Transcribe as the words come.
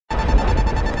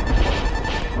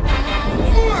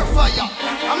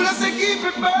Let's keep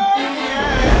it burning,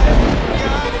 yeah.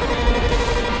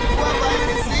 What I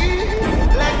can see,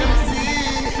 let them see,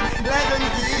 let them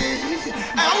see.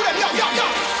 Hey, hold up,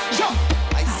 yo.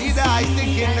 I see the ice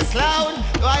stick in the cloud.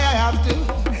 Why I have to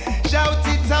shout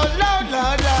it out loud,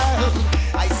 loud, loud.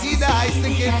 I see the ice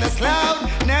stick in the cloud,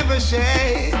 never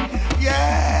shade,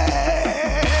 yeah.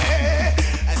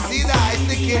 I see the ice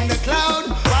stick in the cloud.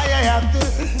 Why I have to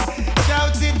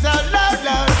shout it out loud,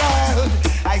 loud, loud.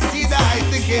 I see the ice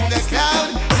stick in the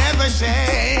cloud, never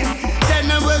shame.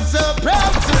 Then I was so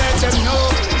proud to let them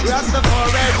know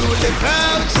Rastafari rule the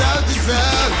crowd, shout it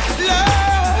out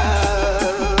loud.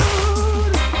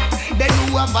 They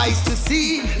who have eyes to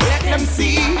see, let them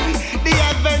see. The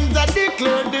heavens that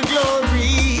declare the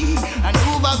glory, and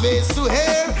who have ears to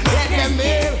hear, let them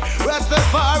hear.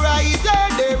 Rastafari is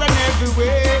there and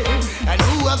everywhere. And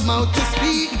who have mouth to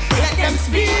speak, let them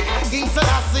speak. King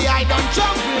Selassie, I don't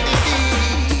jump with the deep.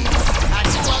 And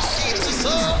who have seed to sow,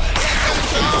 let them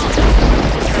sow.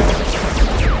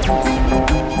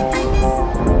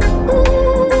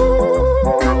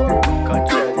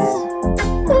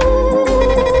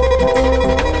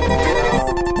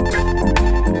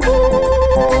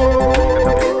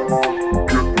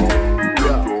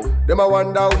 Them I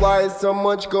wonder why so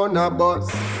much gonna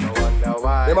bust.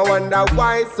 Them I wonder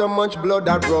why so much blood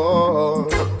that run.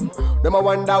 Them I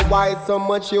wonder why so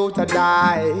much youth a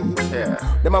die.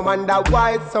 Them I wonder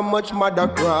why so much mother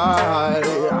cry.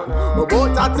 But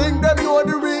I think them know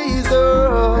the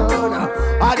reason.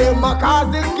 And them a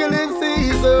cause this killing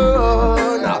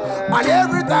season. And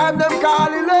every time them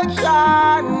call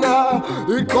election,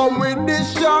 it come with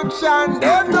destruction.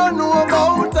 Them don't know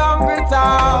about hungry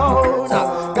town.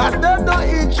 Cause them don't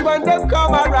itch when them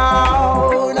come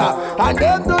around. And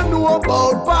them don't know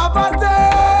about poverty.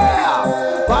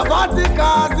 Poverty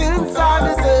cause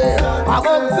insanity.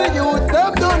 Amongst the youth,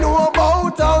 them don't know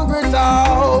about hungry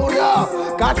town.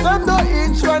 Cause them don't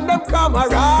itch when them come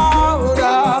around.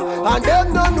 And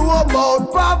them don't know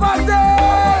about poverty.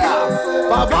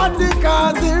 Poverty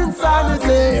cause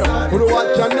insanity. What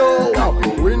you know?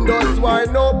 Windows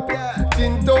wide up,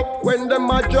 tint up when them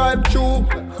a drive through.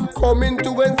 Coming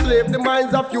to enslave the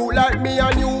minds of you like me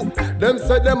and you. Them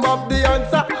say them have the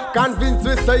answer, convinced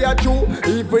we say a true.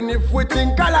 Even if we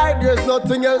think alike, there's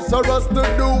nothing else for us to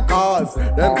do. Cause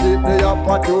them keep the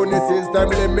opportunities, them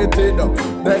limited.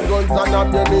 Them guns and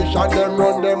ammunition, them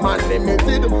run them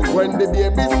unlimited. When the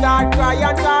baby start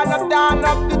crying, turn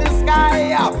up to the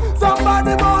sky.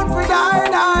 Somebody born for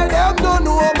die, them don't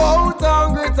know about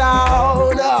hungry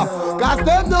town. Cause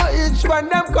them don't itch when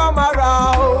them come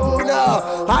around.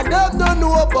 And them don't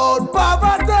know about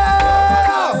poverty.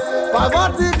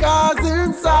 Poverty cause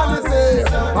insanity.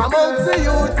 Amongst the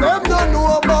youth, them don't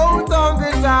know about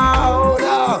hungry town.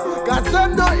 Cause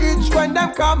them don't itch when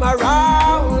them come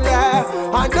around.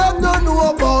 And them don't know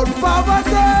about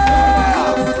poverty.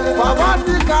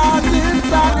 Poverty cause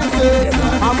insanity.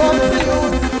 Amongst the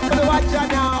youth, watch ya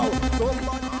now.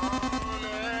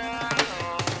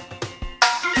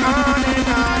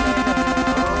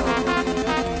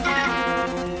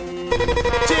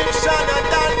 Egyptian and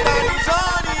Dan is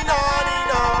on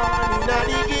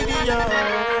the Gideon.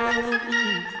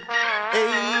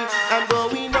 Hey, I'm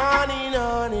going on and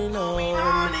on and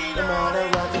on. No matter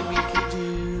what the wicked do,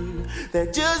 they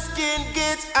just can't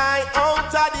get I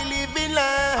out of the living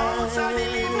land.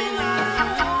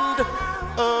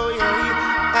 Oh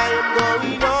yeah, I am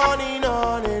going on and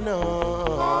on and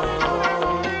on.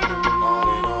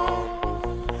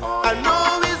 I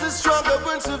know it's a struggle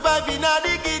when surviving at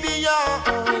the Gideon.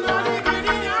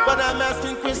 But I'm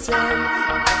asking question. I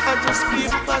just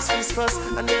keep fast,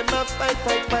 and then I fight,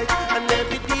 and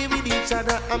every day with each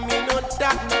other. I mean, not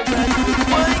that, not right.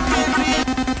 Why can't we?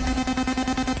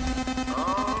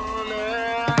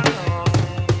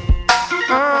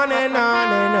 On and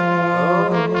on and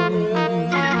on.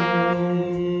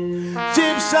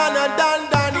 Egyptian and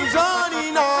Dan is on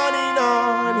and on and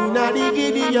on in the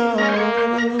Gideon.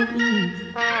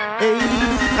 Hey,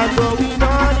 I'm going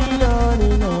on and on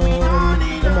and on.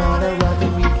 No matter what the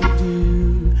wicked do,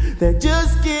 they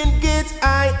just can't get I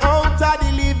out of the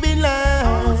living land.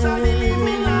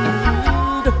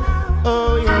 Oh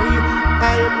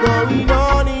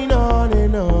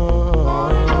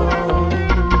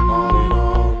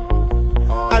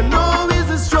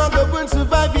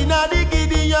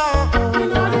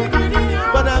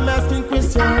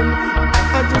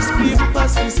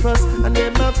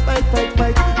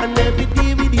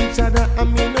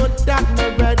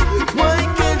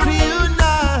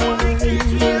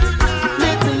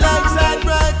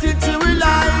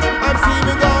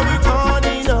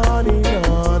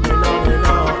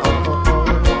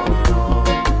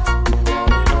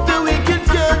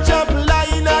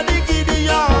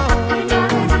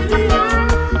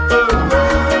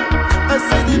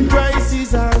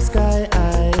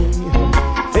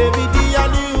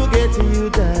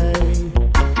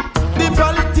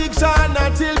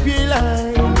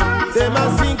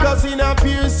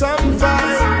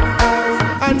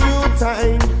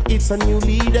a new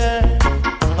leader.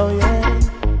 Oh yeah.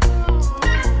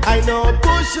 I know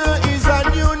Pusher is a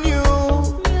new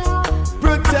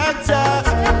protector,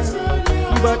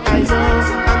 but I know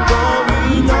I'm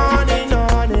going on and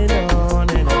on and on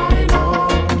and on and on.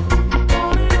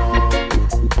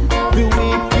 The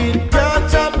wicked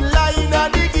catch up line of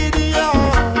the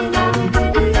Gideon.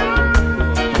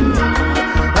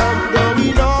 I'm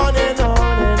going on and on and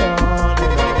on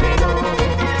and on and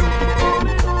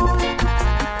on.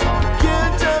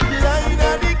 Catch up line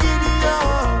of the Gideon.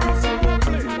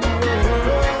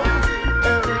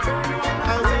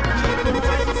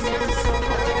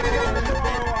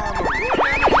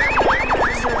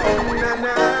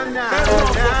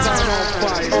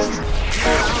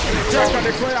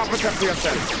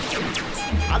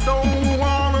 I don't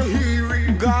wanna hear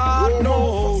it. God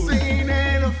knows. Seen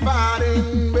and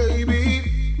fighting, baby.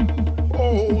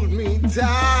 Hold me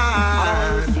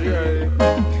tight.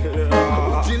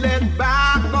 Would you let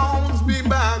bygones be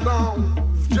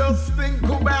bygones? Just think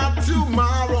about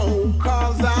tomorrow,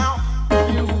 'cause our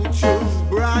future's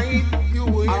bright. You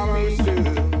and me.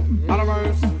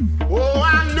 Oh,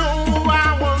 I know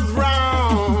I was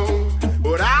wrong,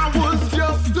 but I was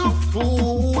just a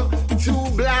fool, too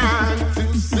blind to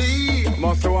see.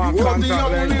 You were the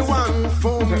only one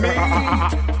for me,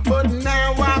 but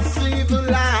now I see the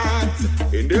light,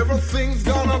 and everything's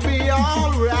gonna be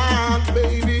alright,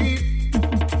 baby.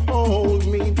 Hold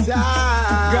me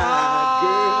tight.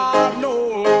 God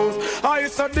knows. I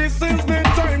said this is the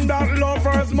time that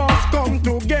lovers must come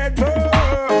together.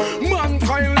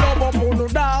 Mankind love up on the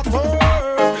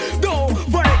daughters. Don't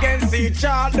fight against each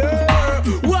other.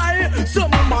 Why?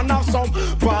 Some man have some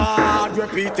bad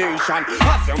reputation.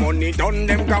 As your money done,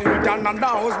 them gang with another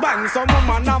husband. Some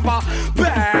woman have a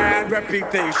bad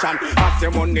reputation. As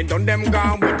your money done, them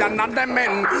gang with another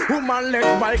man. Woman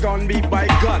let bygone be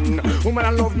bygone. Woman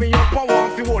I love me up, I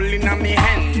want to hold in me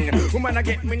hand. Woman I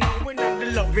get me now when I'm the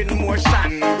loving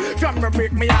motion. From me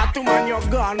break me heart, woman you're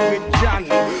gone with John.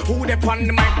 Who the pan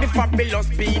the mic, the fabulous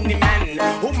beanie man.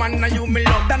 Woman now you me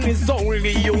love, then it's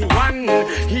only you one.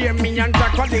 Hear me and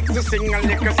Jack Alex to sing a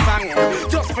little song.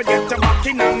 Just forget to back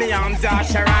in on me arms,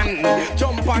 Sharon.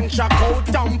 Jump and shock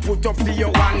out and put up for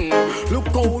your one. Look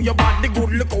how your body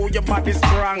good, look how your body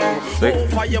strong.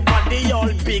 Over your body,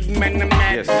 all big men and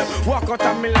mad. Walk out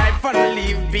of my life and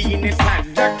leave being a sad.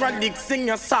 Jack Alex sing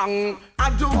a song.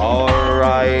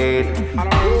 Alright.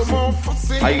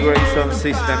 HGSS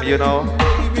System, you know.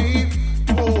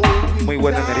 Muy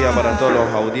buena energía para todos los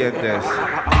audientes.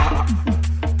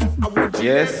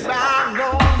 Yes.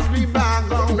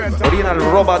 Original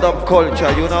RubaDub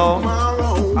culture, you know.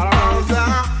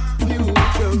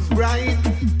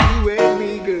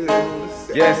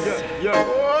 Yes.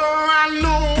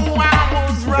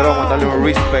 Quiero mandarle un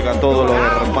respect a todos los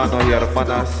hermanos y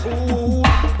hermanas.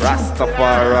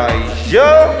 Rastafari, yo.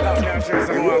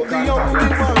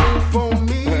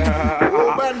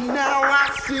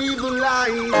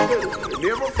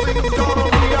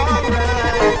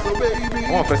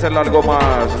 Vamos a ofrecerle algo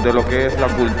más de lo que es la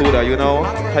cultura, you know.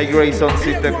 HGSS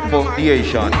System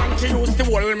Foundation.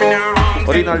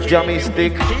 Original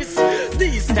Mystik.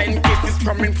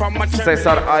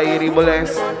 Cesar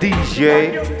Airibles,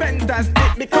 DJ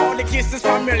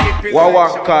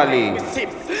Wawankali.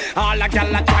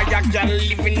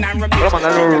 Quiero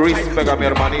mandarle un respect a mi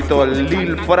hermanito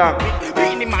Lil Frank.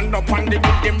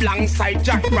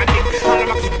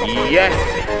 Yes.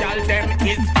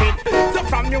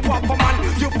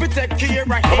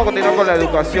 Vamos a continuar con la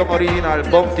educación original.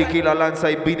 Bob Tequila, Lanza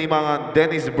y Beanie Man and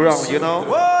Dennis Brown, you know.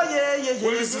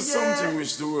 Well, this is something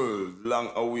which the world long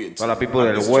awaits. Para la people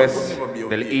del West,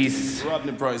 del East,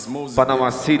 Panama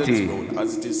City.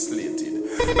 As it is slated.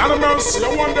 Now the mercy,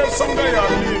 I wonder if someday I'll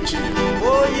make it.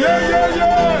 Oh yeah.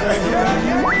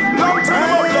 Long time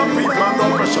about black people and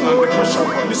oppression and depression.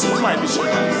 This is my mission.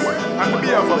 And on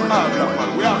behalf of all black man,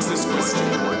 we ask this question.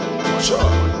 Sure.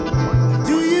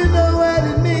 Do you know what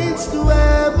it means to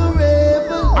have a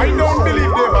rebel? I don't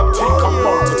believe they ever think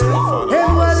about it, my father.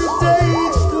 And what it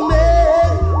takes to make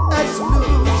a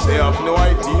solution. They have no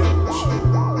idea.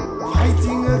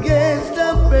 Fighting against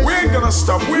oppression. We ain't gonna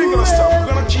stop. We're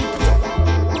gonna keep it up.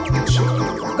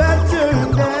 But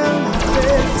turn down the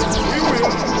face. We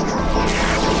will.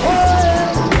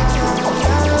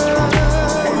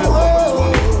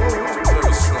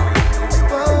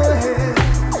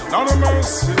 Now the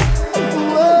mercy.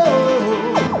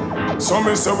 So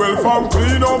me say, well, from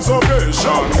clean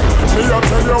observation, me I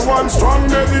tell you one strong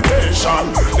meditation.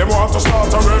 They want to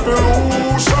start a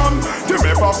revolution. They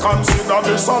never consider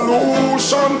the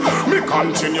solution. Me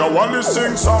continually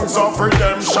sing songs of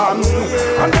redemption.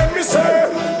 And then me say,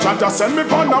 Jaja send me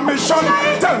on a mission.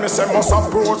 Tell me say must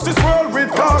approach this world with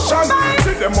caution.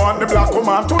 See them want the black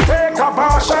woman to take a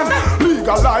passion.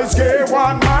 Legalize gay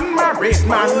one man, married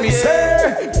man. Me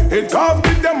say, it comes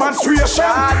with demonstration.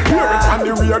 Hear it on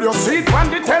the radio, see it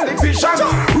on the television.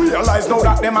 Realize now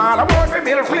that them all about the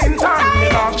Bill Clinton. Me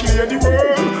not clear the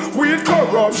world with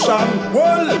corruption.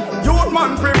 Well, youth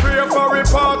man prepare for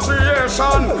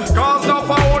repatriation. Cause now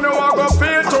for one you are gonna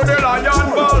feel to the lion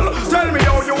ball. Tell me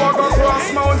how you are gonna cross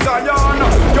Mount Zion.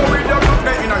 You read your cup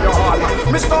there in your heart.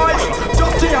 Mr.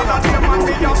 Just hear that name and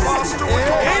be your fast to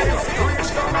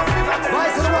Why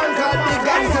is the one called Big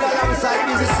Guns alongside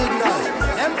Busy Signal?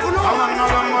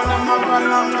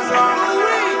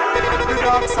 The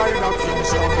dark side of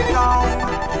Kingston Town.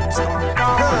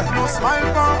 No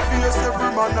smile on face,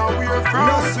 every man a wear frown.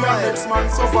 No smile. Next man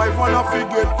survive when I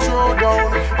forget throw down.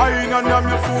 I ain't on them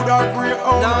your food or grey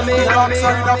out. The dark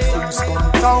side of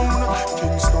Kingston Town.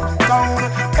 Kingston Town.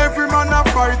 Every man a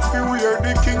fight for wear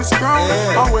the king's crown.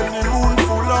 And when the moon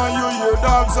full and you hear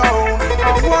dogs hound. A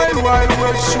wild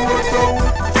west shoot down.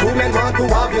 Two men want to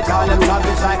have you, call them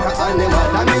savage like an animal.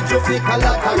 Damage you feel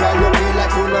collateral. You feel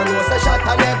like you don't know, say shot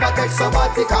and never take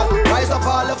sabbatical. Rise up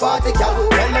all the particle.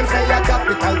 Tell them say you're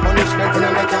capital. Punishment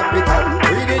in the capital.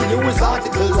 Reading news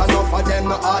articles, enough of them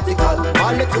no article.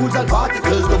 Molecules and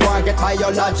particles, the war get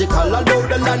biological. Although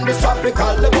the land is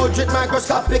tropical, the budget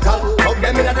microscopical. Put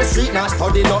them in the street, now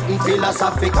study nothing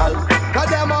philosophical. Cause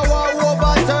them a war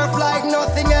over turf like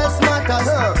nothing else matters.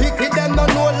 Pick it, them don't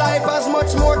know life has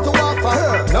much more to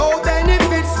offer. No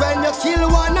benefits when you kill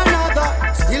one another.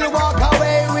 Still walk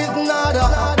away with nada.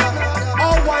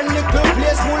 Oh, one little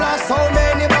place full of so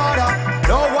many bother.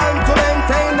 No one to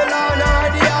maintain the law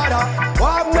nor the other.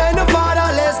 One man the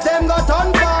fatherless, them got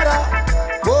on father.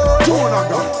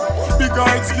 The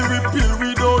guys give it pill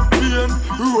without pain,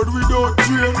 road without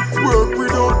train, work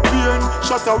without pain,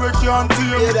 shut away can't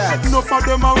tame. Enough of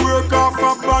them a work off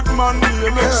a bad man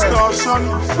name. Extortion,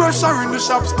 pressure in the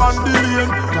shops on the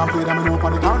lane. Can't play them in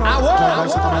open the corner.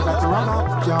 Drive shut up like the runner.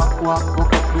 Can't walk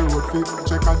up the road fit,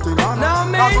 check until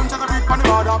honor. I don't check a big pan the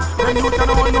border. When you tell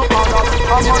them no bother,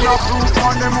 I'm on a proof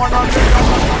on them one and the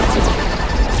other.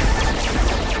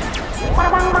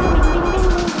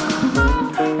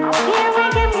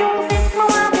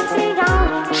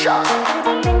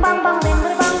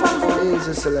 He's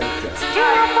a selector.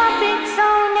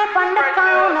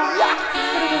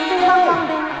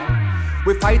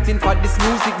 We're fighting for this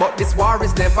music, but this war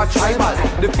is never tribal.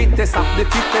 The fittest of the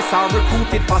fittest are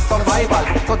recruited for survival.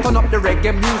 So turn up the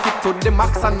reggae music to the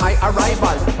max on my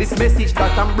arrival. This message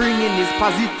that I'm bringing is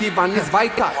positive and is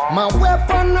vital. My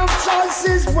weapon of choice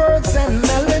is words and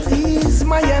melodies.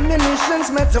 My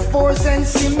ammunition's metaphors and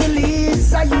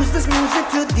similes. I use this music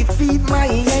to defeat my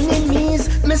enemies.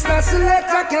 Mr.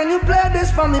 Selector, can you play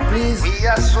this for me, please? We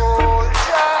are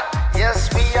soldier, yes,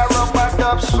 we are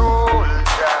RubaDub soldier.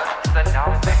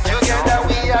 Together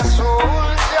we are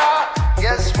soldier,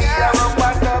 yes, we are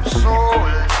RubaDub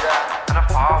soldier.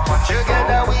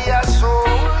 Together we are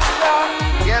soldier,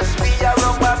 yes, we are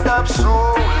RubaDub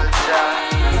soldier.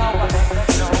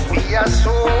 We are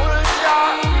soldier,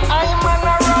 I'm a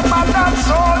RubaDub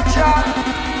soldier.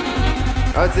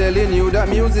 I'm telling you that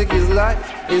music is life,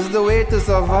 is the way to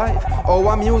survive.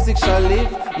 Our music shall live,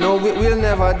 no it will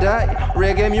never die.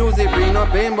 Reggae music bring no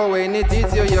pain, but when it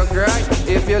hits you, you cry.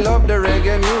 If you love the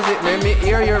reggae music, let me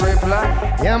hear your reply.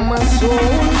 Yeah, my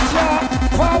soldier,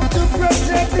 vow to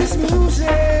protect this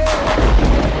music.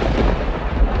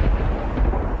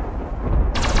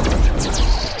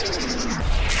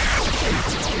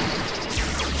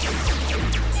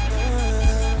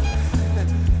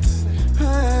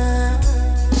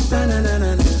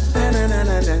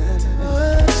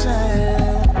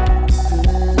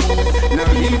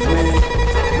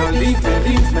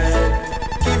 Leave me.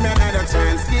 Give me another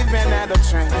chance, give me another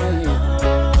chance.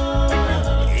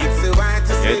 It's the right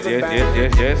to say goodbye.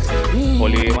 Yes.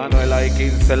 Holy Emmanuel I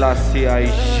King Selassie I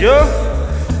show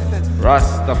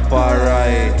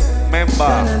Rastafari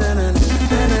member.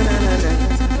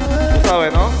 Tú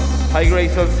sabes, ¿no? High Grade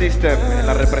Sound System en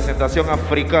la representación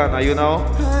africana, you know.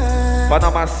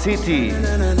 Panama City.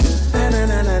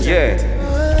 Yeah.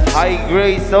 High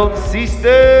Grade Sound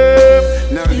System.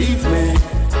 No leave me.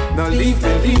 Don't leave me.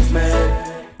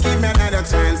 Give me another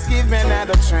chance, give me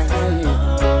another chance.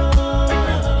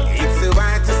 It's the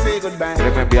right to say goodbye.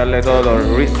 Déjenme enviarle todo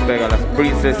el respect a las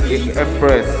Princess King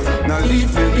Empress. Now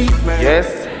leave me. Yes,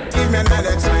 Give me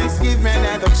another chance, give me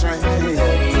another chance.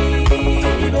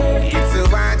 It's so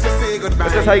hard to say goodbye.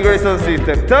 This is High Grade Sound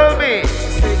System. Tell me.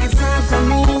 Say it's time for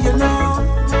me, you know.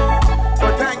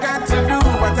 What I got to do,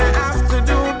 what I have to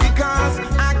do, because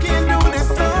I can't do this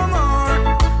no more.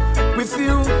 With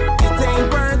you, it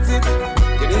ain't worth it.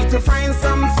 You need to find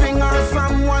something or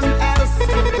someone else to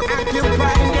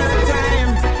occupy your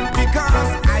time,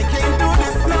 because I can't do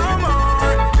this no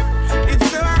more. It's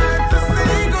so hard to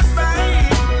say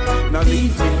goodbye. Now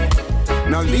leave me,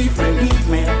 now leave me, leave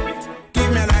me. Give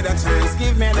me another chance,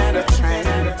 give me another try.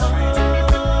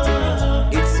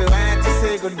 It's so hard to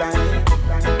say goodbye.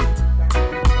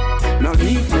 Now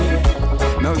leave me,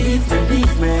 now leave me,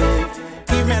 leave me.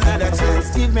 Give me another chance,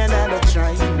 give me another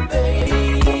try.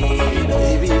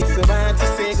 Baby, it's so hard to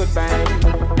say goodbye.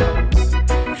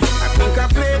 I think I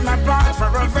played my part for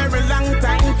a very long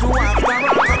time too. After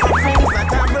all of the things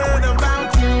that I've heard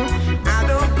about you, I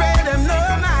don't pay them no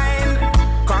mind,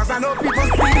 cause I know people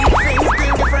see things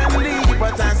differently.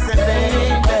 But I said,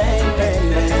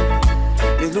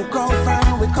 baby, look how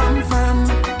far we come from.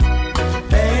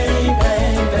 Baby, I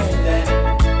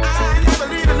never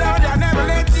leave you alone, I never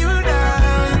let you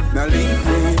down. Now leave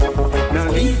me, now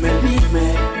leave me, leave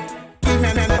me. Give me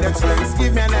another chance,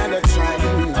 give me another try.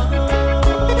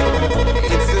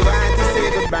 It's so hard to say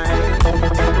goodbye.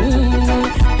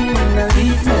 Now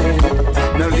leave me,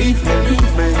 now leave me,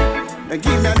 leave me. Now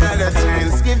give me another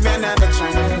chance, give me another try.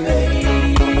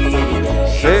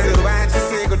 It's so hard to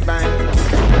say goodbye.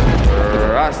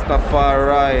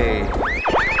 Rastafari.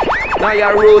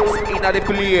 Reggae Roots in the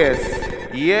place.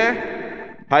 Yeah?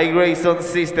 High Grade Sound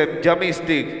System,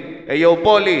 Mystik. Hey yo,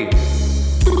 Polly.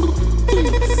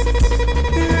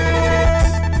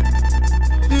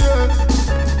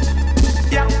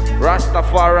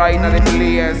 Rastafari in the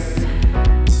place.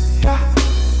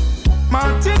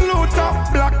 Martin Luther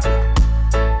Black,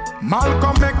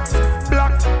 Malcolm X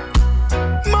Black,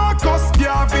 Marcus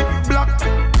Garvey Black,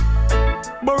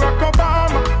 Barack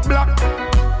Obama Black,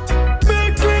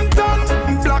 Bill Clinton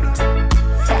Black.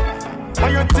 How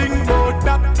you think about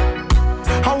that?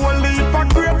 How a leap of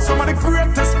great, some of the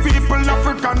greatest people in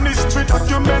African history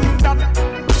document that.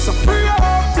 So free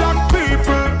up black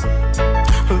people,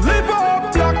 live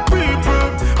up black people.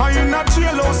 Are you not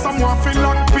jail or someone feel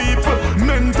like people?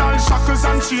 Mental shackles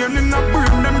and chain in a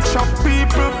brain, them chop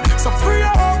people. So free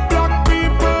up black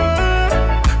people,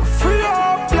 free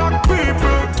up black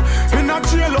people. In a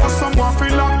jail or someone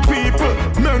feel like people.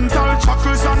 Mental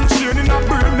shackles and chain in a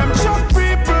brain, them chop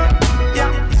people.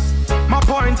 Yeah, my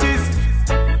point is,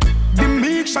 the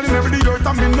meek shall never the earth,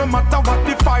 I mean no matter what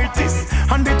the fight is.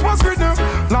 And it was written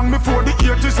long before the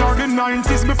 80s or the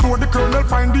 90s, before the colonel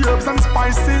find the herbs and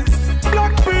spices.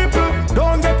 Black people,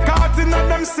 don't get caught in a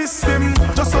them system.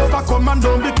 Just overcome and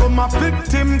don't become a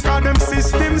victim. Cause them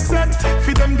system set,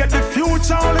 for them get the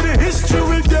future, all of the history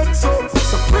we get. So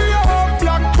free up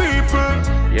black people.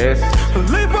 Yes.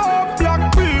 Live up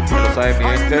black people. ¿Sabes, mi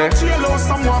gente?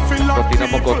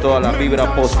 Continuamos con toda la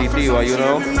vibra positiva, you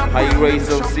know. High Grade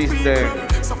Sound System.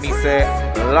 Me say,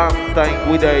 long time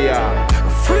with ya.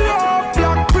 Free up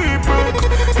black people.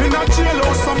 In a jail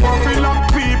or someone feel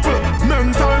like people.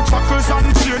 Mental shackles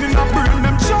and chain in a brain,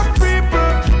 them chop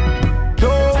people.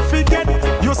 Don't forget,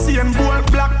 you see and bold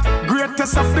black.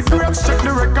 Greatest of the greats, check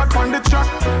the record on the track.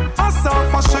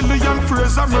 Asafa, Shelley and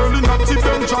Fraser, Merlin, Natty,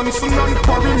 Ben Johnson and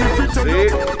Corey, me fit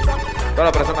it. Todas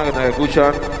las personas que nos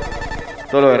escuchan,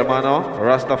 todos los hermanos,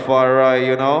 Rastafari,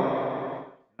 you know.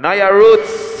 Reggae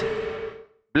Roots,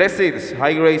 blessings,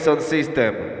 High Grade Sound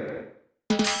System.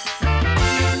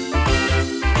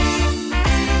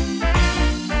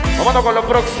 Vámonos con lo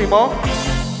próximo.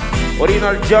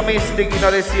 Original Mystik in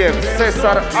the 100,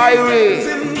 César Iris.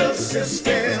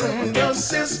 The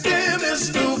system is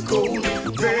too cold.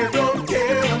 They don't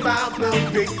care about the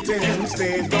victims.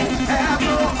 They don't have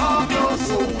no heart, no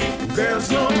soul. There's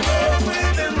no love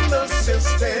within the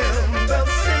system. The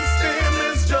system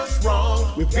is just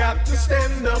wrong. We've got to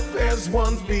stand up as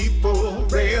one people.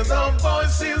 Raise our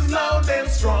voices loud and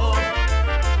strong.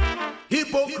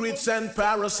 Hypocrites and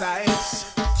parasites.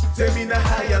 Them in a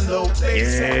high and low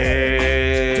place. To do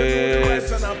the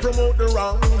right and I promote the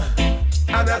wrong.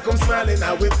 And I come smiling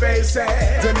at we face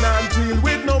it. Them not deal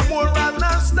with no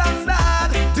moral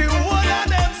standard. The one of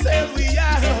them say we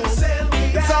are.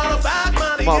 It's all about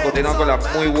money. Vamos a continuar con la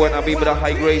muy buena vibra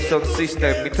High Grade Sound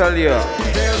System, Italia.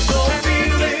 There's no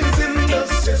feelings in the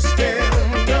system.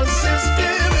 The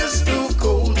system is too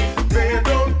cold. They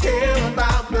don't care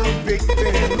about the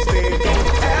victims. They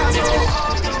don't have no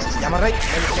heart. Alright,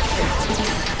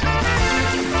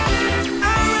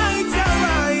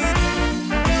 alright.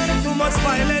 Too much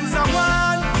violence I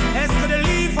want. As to the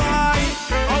leave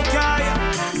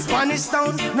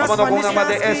Vámonos con una más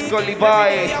de Esco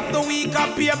Levi.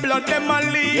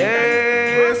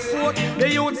 Yes.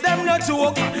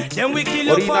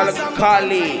 Original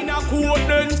Cali.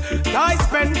 I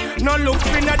spend no look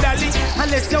for no dolly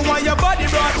unless you want your body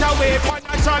brought away for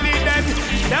naturally then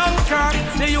down crack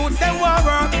the youth them want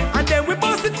work and then we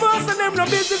bust it first and them no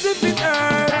business if it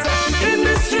hurts in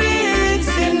the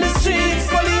streets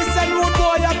police and road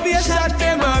boy a be a shot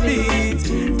them a beat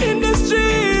in the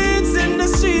streets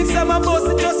I'm a boss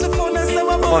it just for fun and some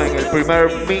a boss en el primer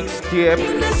mixtape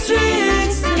in the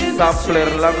streets Sampler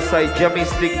alongside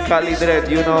Mystik Cali Dread,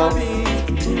 you know.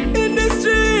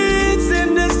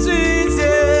 in the streets,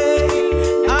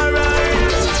 yeah.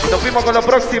 Alright. Nos fuimos con lo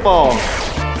próximo.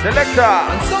 Selecta.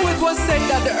 And so it was said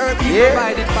that the earth be Yeah.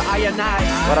 provided for I and I.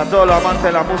 Para todos los amantes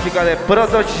de la música de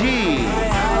Proto G.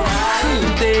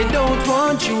 They don't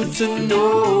want you to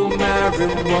know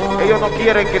marijuana. Ellos no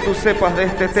quieren que tú sepas de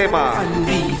este tema. And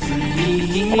be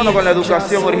free. Vámonos con la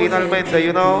educación originalmente,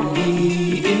 you know.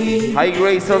 High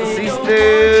Grade Sound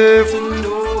System. To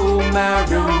know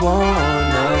marijuana.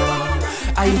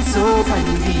 I so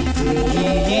and be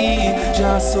free.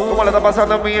 Just so. ¿Cómo la está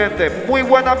pasando mi gente? Muy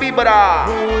buena vibra.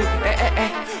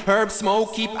 Herb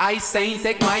smoke, keep I sane,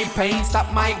 take my pain,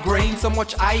 stop my grain, so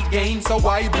much I gain, so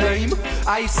I blame.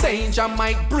 I sane, I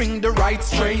might bring the right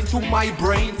strain to my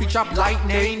brain, pitch up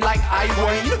lightning like I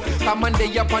wane. Come and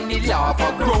they up on the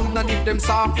lava ground, and if them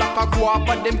soft like a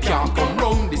guava, them can't come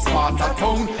round this part of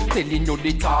town. Telling you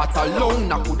the thought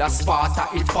alone, I could have sparta,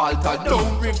 it falter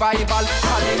down. Revival,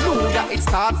 hallelujah, it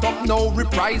start up now,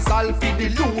 reprisal, for the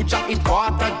luja, it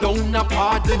water down, a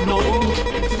pardon no.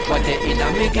 But the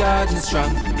inner me garden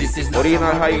strong.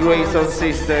 Original High Grade Sound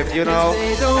System, you know.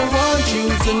 They don't want you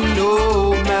to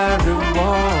know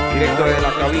marijuana. Directo de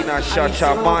la cabina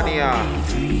Chachamania.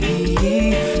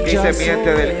 Que se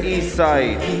miente del East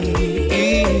Side.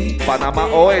 Panamá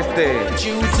Oeste.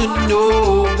 You to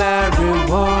know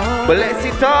marijuana. Bless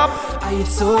it up.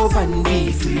 It's over and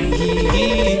be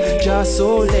free. Just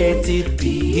so let it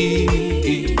be.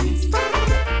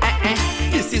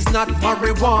 This is not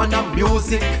marijuana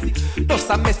music.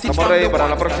 Estamos ready para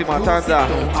la próxima tanda.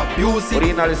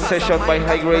 Original Session by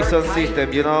High Grade Sound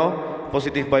System, you know.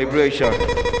 Positive Vibration.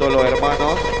 Todos los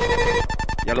hermanos,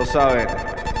 ya lo saben.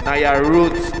 Reggae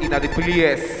Roots in the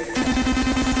place.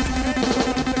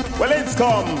 Well, it's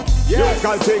come. You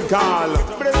can think all.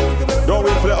 Don't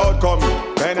wait for the outcome.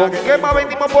 ¿Con qué más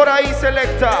venimos por ahí,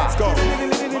 Selecta? Let's go.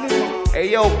 Hey,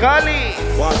 yo, Cali.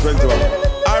 121.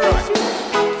 All right.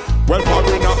 Well,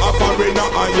 foreigner,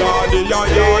 and yardy,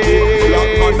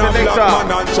 black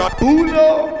man and chat. Uno.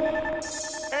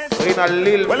 Original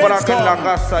Lil Frank en la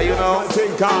casa, you know.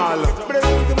 Think all.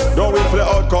 Don't wait for the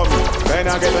outcome. Then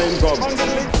I get the income.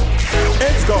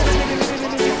 Let's go.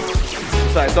 O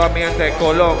sea, toda mi gente de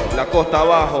Colón, la costa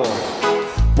abajo.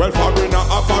 Well, foreigner,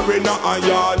 and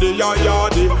yardy,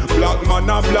 black man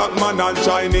and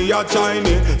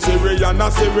Chinese, Syrian,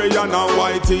 and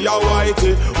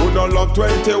whitey, who don't love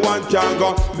 21 can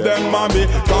go, them mommy,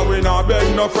 cause we not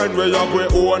beg no friend, we have we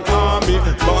own army,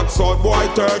 back south boy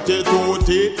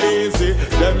 32 easy,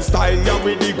 them style ya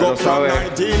with the go from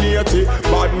 1980,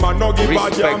 bad man no give a damn.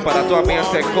 Respect para toda mi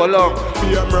gente de Colón.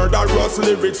 Be a murderous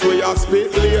lyrics we are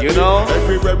spit late. You know?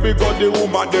 Everywhere we got the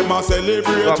woman, them a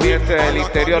celebrate. Toda mi gente del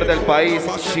interior del país,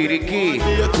 Chiriquí,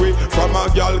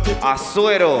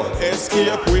 Azuero,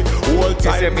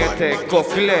 que se miente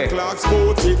Coclé,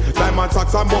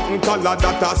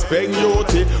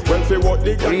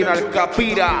 Original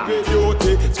Capira,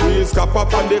 Squeeze cap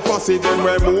up and the fussy, then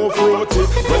we move roti.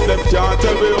 When them can't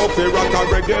tell we up the rock a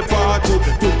reggae party.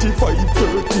 25,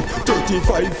 30,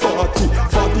 35, 40,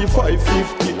 45,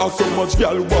 50, how so much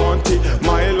girl want it.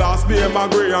 My last name a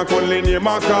Grey and calling name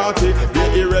a Carty.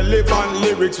 The irrelevant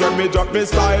lyrics when me drop me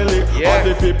style. Yeah. All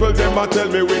the people them a tell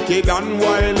me wicked and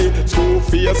wily. True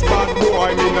face bad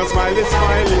boy, me no smiley.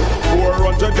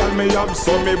 400 girl me have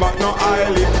so me back no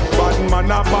highly. Bad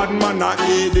man a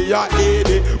 80.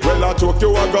 Well I took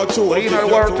you I got you. Original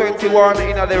World 21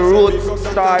 in the Roots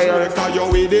style.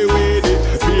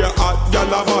 Be a hot gal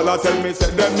a ball tell me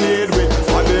say them need we.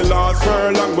 And the last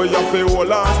furlong we have to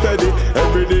hold on steady.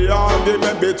 Every day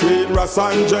argument between Ras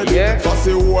and Jelly. Yeah. Cause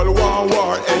the whole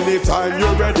war anytime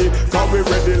you're ready. Cause we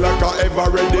ready like a ever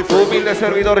ready. Humilde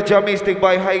servidor Mystik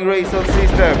by High Grade Sound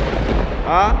System.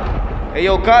 ¿Ah? Hey,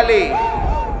 yo, Cali.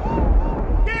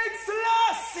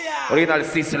 Original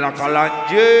Sisla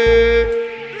Kalanje.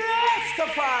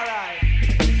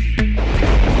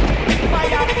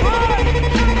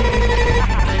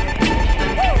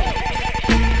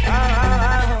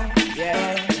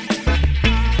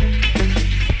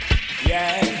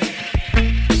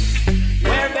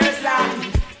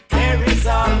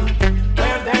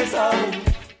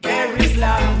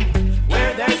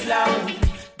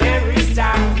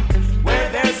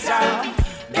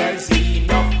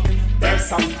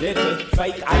 Little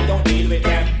fake, I don't deal with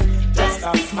them. Just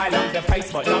a smile on the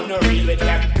face, but I'm not real with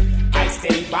them. I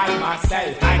stay by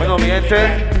myself. Bueno, mi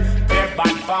gente,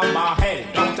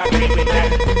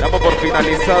 damos por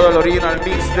finalizado el original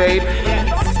mixtape.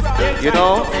 You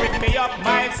know,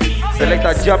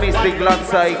 selecta HGSS Mystik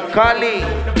lanza y Cali.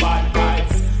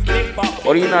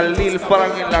 Original Lil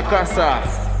Frank en la casa.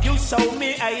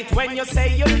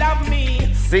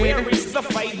 Sin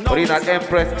original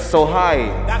Empress So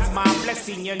High.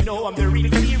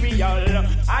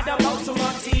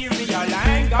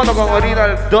 Vamos con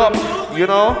original Dub, you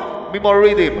know, mismo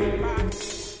rhythm.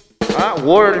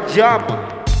 World Jam.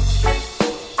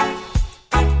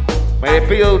 Me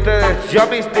despido de ustedes, HGSS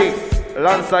Mystik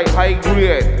lanza y High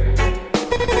Grade.